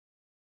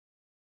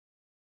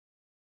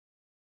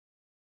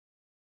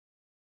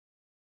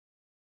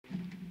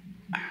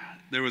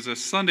There was a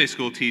Sunday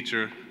school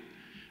teacher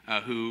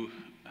who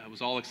was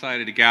all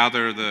excited to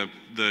gather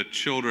the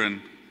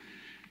children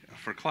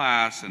for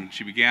class, and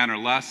she began her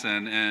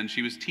lesson, and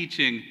she was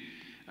teaching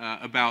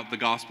about the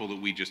gospel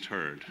that we just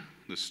heard,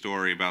 the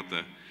story about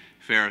the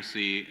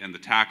Pharisee and the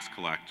tax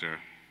collector.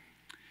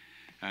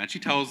 And she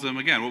tells them,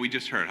 again, what we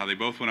just heard, how they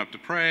both went up to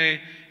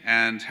pray,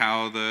 and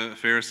how the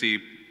Pharisee,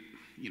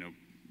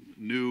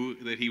 knew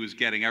that he was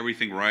getting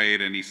everything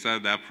right, and he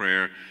said that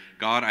prayer,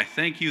 God, I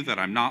thank you that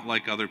I'm not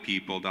like other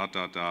people, ...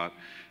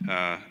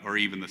 or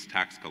even this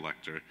tax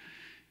collector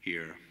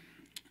here.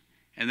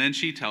 And then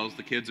she tells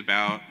the kids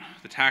about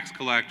the tax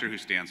collector who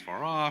stands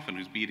far off and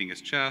who's beating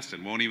his chest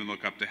and won't even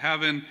look up to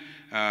heaven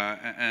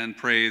and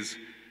prays,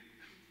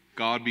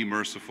 God be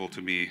merciful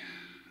to me,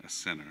 a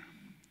sinner.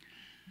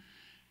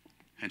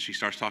 And she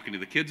starts talking to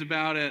the kids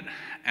about it,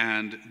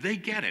 and they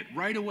get it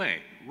right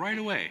away.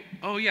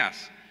 Oh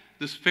yes,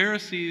 this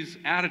Pharisee's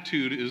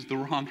attitude is the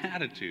wrong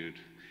attitude.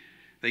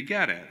 They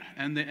get it,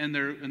 and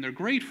they're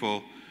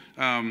grateful,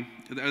 or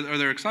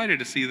they're excited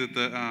to see that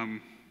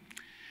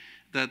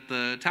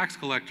the tax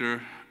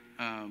collector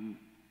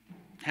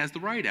has the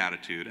right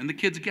attitude, and the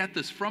kids get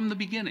this from the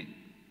beginning.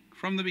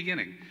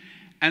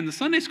 And the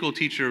Sunday school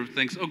teacher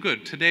thinks, oh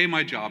good, today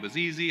my job is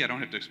easy, I don't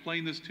have to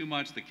explain this too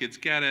much, the kids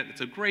get it, it's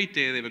a great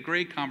day, they have a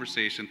great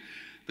conversation.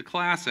 The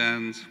class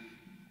ends,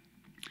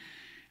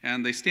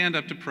 and they stand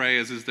up to pray,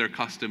 as is their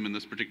custom in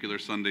this particular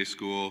Sunday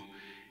school,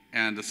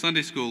 and the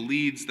Sunday school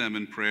leads them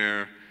in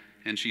prayer,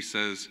 and she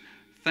says,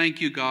 thank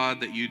you, God,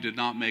 that you did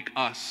not make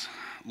us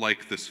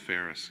like this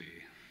Pharisee.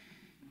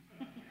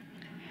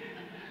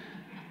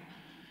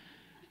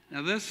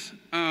 Now this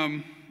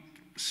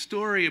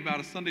story about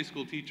a Sunday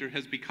school teacher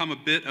has become a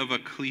bit of a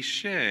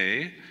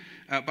cliche,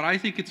 but I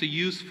think it's a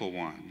useful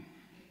one.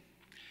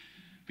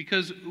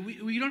 Because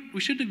we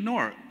shouldn't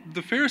ignore it.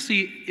 The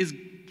Pharisee is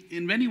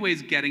in many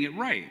ways getting it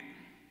right.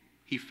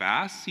 He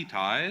fasts, he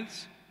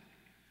tithes,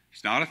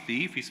 he's not a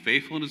thief, he's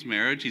faithful in his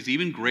marriage, he's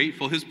even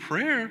grateful. His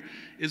prayer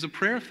is a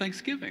prayer of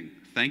thanksgiving.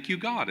 Thank you,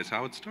 God, is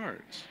how it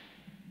starts.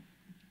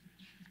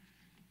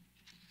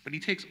 But he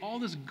takes all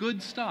this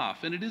good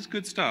stuff, and it is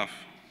good stuff,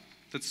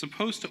 that's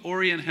supposed to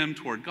orient him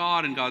toward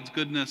God and God's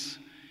goodness,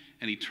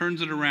 and he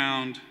turns it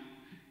around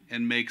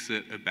and makes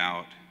it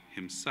about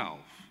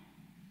himself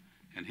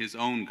and his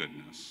own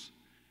goodness,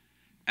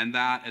 and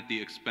that at the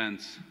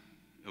expense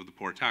of the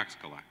poor tax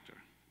collector.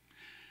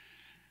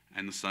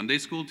 And the Sunday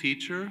school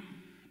teacher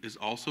is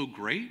also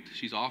great.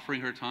 She's offering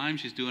her time.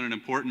 She's doing an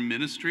important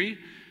ministry.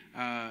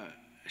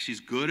 She's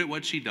good at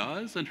what she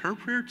does, and her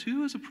prayer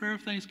too is a prayer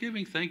of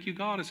thanksgiving. Thank you,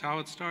 God, is how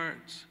it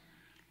starts.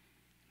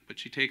 But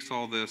she takes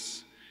all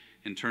this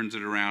and turns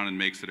it around and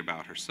makes it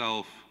about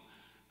herself,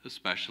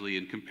 especially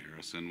in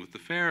comparison with the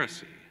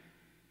Pharisee.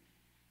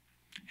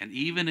 And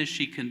even as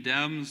she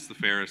condemns the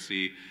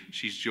Pharisee,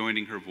 she's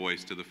joining her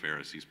voice to the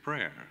Pharisee's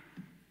prayer.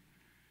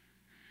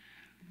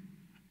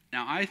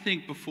 Now, I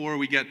think before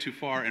we get too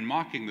far in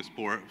mocking this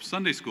poor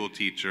Sunday school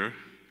teacher,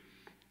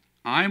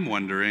 I'm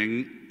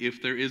wondering if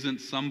there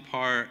isn't some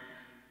part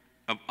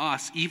of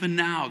us, even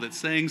now, that's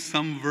saying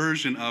some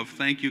version of,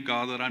 thank you,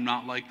 God, that I'm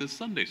not like this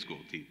Sunday school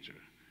teacher.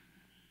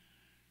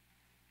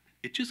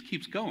 It just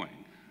keeps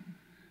going.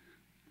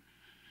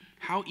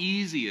 How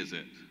easy is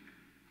it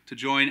to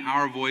join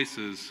our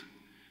voices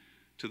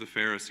to the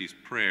Pharisee's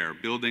prayer,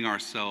 building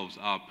ourselves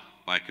up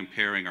by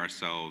comparing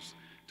ourselves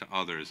to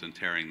others and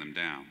tearing them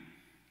down?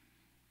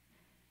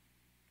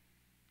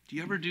 Do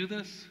you ever do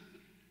this?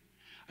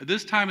 At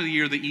this time of the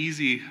year, the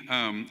easy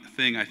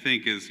thing, I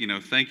think, is,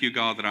 thank you,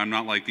 God, that I'm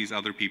not like these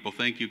other people.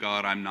 Thank you,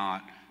 God, I'm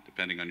not,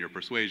 depending on your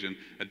persuasion,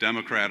 a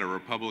Democrat or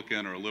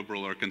Republican or a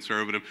liberal or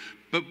conservative.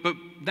 But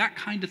that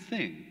kind of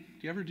thing,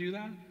 do you ever do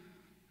that?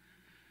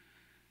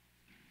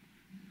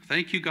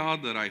 Thank you,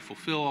 God, that I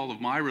fulfill all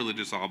of my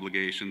religious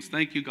obligations.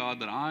 Thank you, God,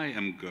 that I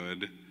am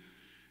good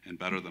and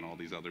better than all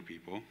these other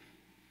people.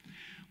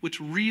 Which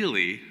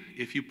really,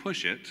 if you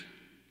push it,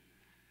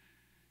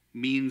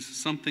 means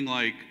something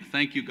like,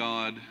 thank you,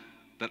 God,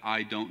 that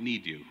I don't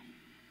need you.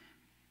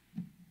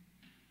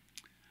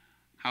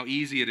 How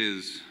easy it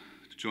is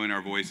to join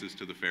our voices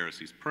to the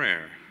Pharisee's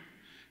prayer,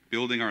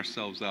 building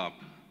ourselves up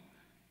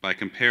by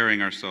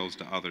comparing ourselves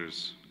to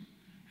others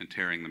and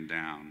tearing them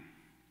down.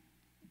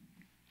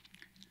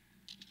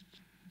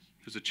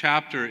 There's a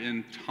chapter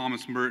in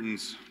Thomas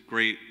Merton's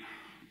great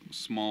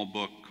small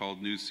book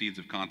called New Seeds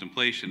of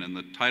Contemplation, and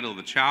the title of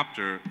the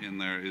chapter in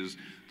there is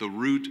The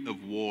Root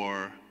of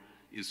War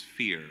is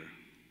Fear.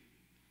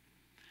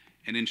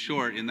 And in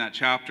short, in that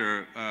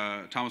chapter,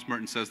 Thomas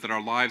Merton says that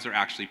our lives are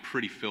actually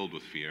pretty filled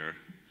with fear,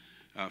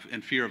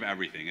 and fear of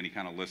everything, and he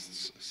kind of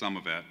lists some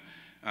of it.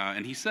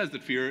 And he says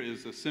that fear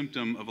is a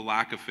symptom of a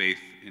lack of faith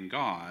in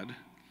God.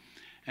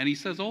 And he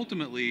says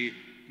ultimately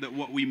that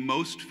what we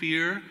most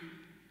fear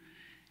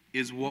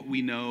is what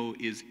we know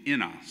is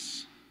in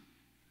us,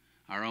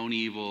 our own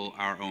evil,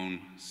 our own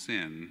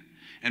sin.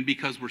 And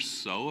because we're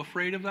so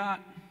afraid of that,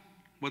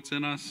 what's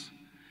in us,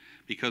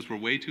 because we're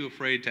way too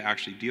afraid to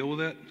actually deal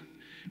with it,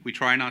 we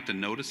try not to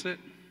notice it.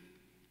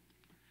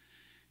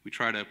 We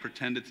try to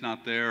pretend it's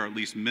not there, or at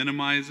least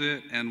minimize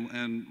it.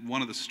 And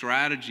one of the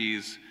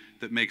strategies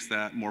that makes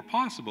that more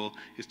possible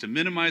is to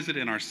minimize it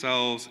in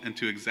ourselves and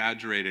to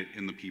exaggerate it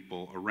in the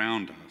people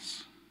around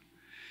us.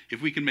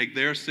 If we can make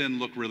their sin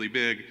look really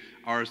big,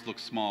 ours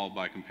looks small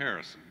by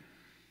comparison.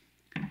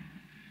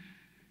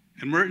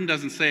 And Merton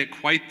doesn't say it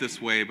quite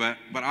this way, but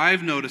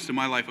I've noticed in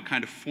my life a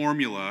kind of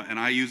formula, and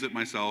I use it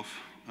myself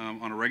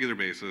on a regular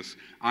basis.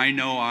 I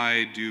know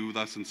I do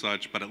thus and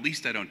such, but at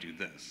least I don't do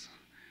this,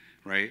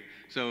 right?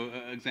 So,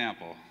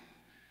 example,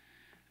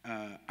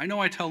 I know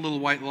I tell little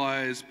white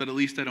lies, but at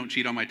least I don't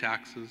cheat on my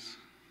taxes.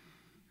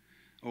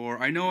 Or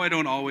I know I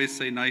don't always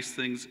say nice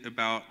things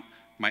about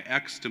my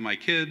ex to my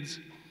kids,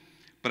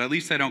 but at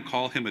least I don't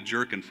call him a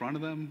jerk in front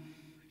of them.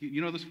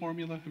 You know this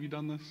formula? Have you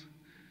done this?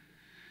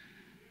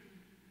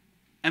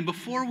 And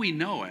before we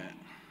know it,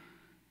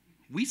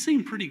 we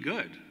seem pretty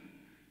good,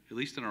 at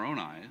least in our own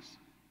eyes.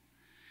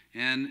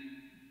 And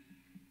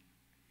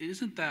it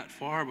isn't that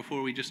far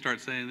before we just start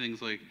saying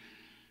things like,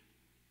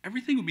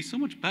 everything would be so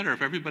much better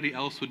if everybody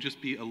else would just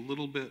be a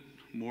little bit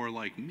more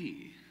like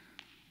me.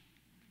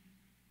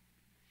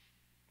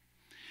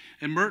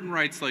 And Merton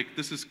writes, like,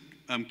 this is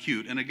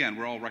cute, and again,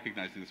 we're all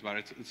recognizing this about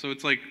it. So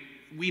it's like,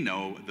 we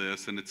know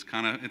this, and it's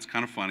kind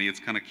of funny, it's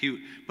kind of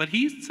cute. But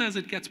he says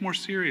it gets more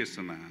serious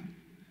than that.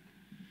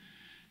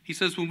 He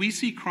says, when we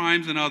see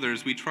crimes in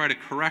others, we try to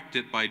correct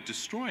it by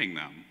destroying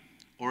them,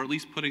 or at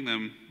least putting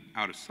them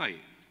out of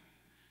sight.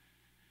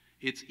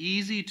 It's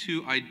easy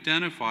to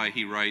identify,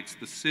 he writes,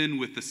 the sin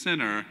with the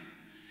sinner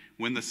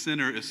when the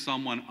sinner is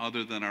someone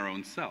other than our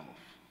own self.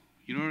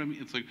 You know what I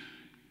mean? It's like,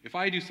 if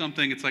I do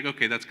something, it's like,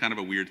 okay, that's kind of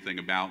a weird thing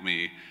about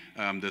me,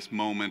 this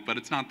moment, but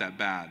it's not that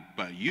bad.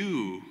 But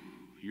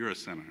you're a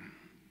sinner.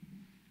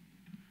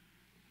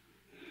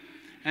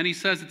 And he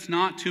says it's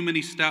not too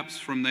many steps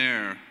from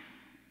there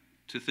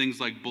to things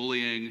like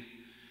bullying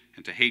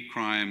and to hate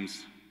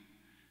crimes,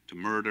 to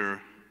murder,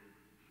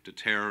 to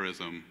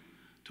terrorism,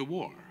 to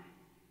war.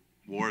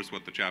 War is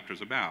what the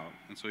chapter's about.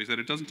 And so he said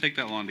it doesn't take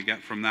that long to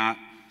get from that,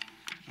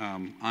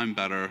 I'm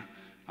better,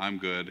 I'm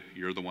good,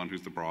 you're the one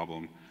who's the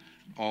problem,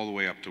 all the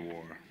way up to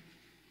war.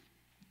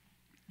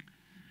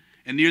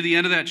 And near the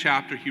end of that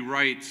chapter, he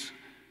writes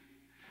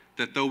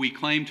that though we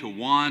claim to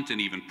want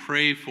and even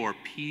pray for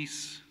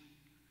peace,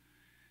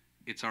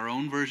 it's our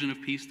own version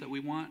of peace that we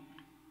want.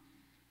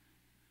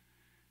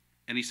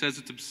 And he says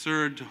it's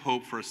absurd to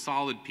hope for a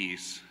solid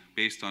peace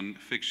based on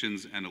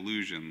fictions and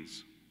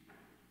illusions,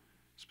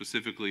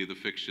 specifically the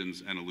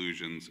fictions and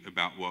illusions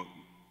about what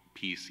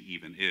peace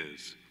even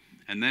is.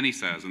 And then he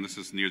says, and this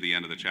is near the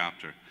end of the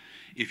chapter,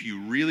 if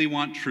you really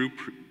want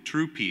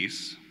true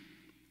peace,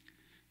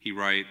 he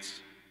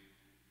writes,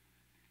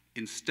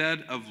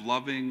 instead of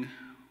loving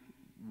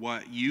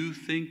what you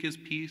think is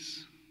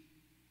peace,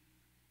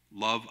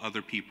 love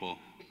other people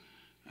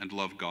and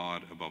love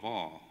God above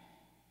all.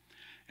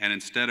 And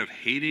instead of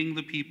hating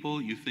the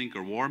people you think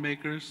are war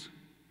makers,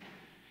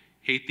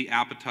 hate the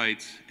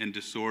appetites and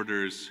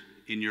disorders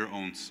in your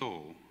own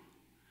soul,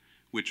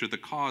 which are the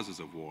causes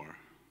of war.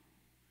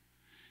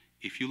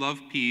 If you love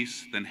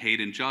peace, then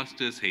hate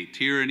injustice, hate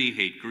tyranny,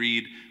 hate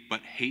greed, but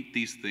hate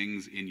these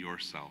things in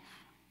yourself.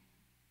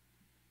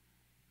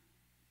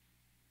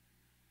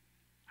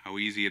 How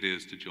easy it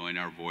is to join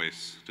our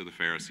voice to the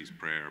Pharisees'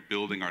 prayer,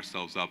 building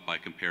ourselves up by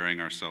comparing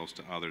ourselves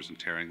to others and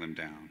tearing them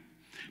down.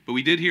 But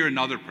we did hear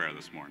another prayer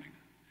this morning.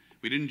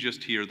 We didn't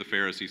just hear the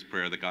Pharisees'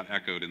 prayer that got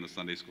echoed in the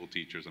Sunday school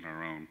teachers and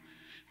our own.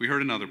 We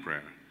heard another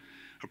prayer,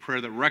 a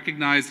prayer that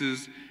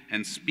recognizes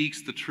and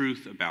speaks the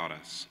truth about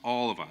us,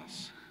 all of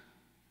us,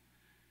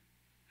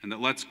 and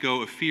that lets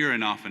go of fear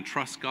enough and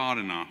trust God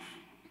enough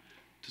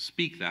to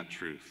speak that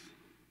truth.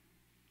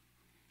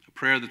 A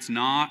prayer that's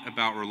not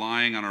about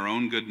relying on our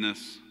own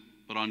goodness,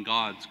 but on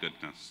God's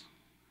goodness.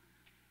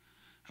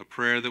 A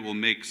prayer that will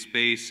make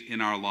space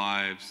in our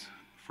lives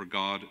for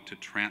God to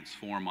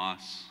transform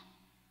us,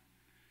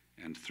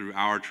 and through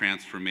our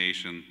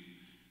transformation,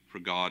 for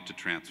God to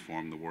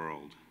transform the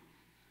world.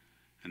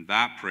 And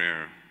that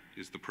prayer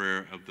is the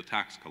prayer of the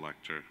tax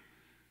collector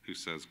who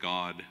says,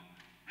 God,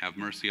 have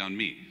mercy on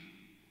me,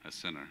 a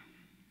sinner.